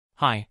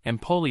Hi,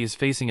 Empoli is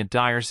facing a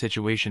dire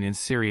situation in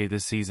Serie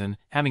this season,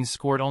 having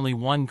scored only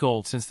one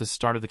goal since the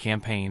start of the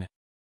campaign.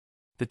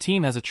 The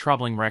team has a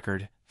troubling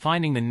record,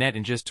 finding the net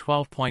in just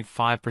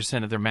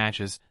 12.5% of their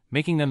matches,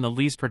 making them the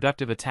least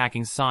productive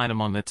attacking side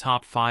among the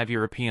top 5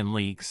 European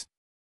leagues.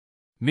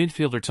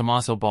 Midfielder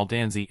Tommaso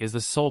Baldanzi is the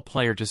sole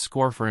player to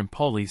score for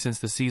Empoli since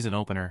the season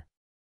opener.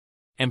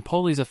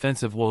 Empoli's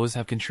offensive woes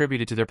have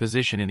contributed to their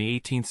position in the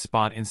 18th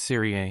spot in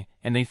Serie,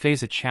 and they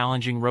face a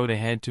challenging road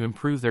ahead to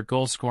improve their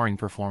goal-scoring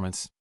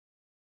performance.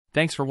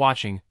 Thanks for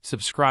watching,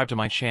 subscribe to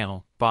my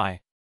channel, bye.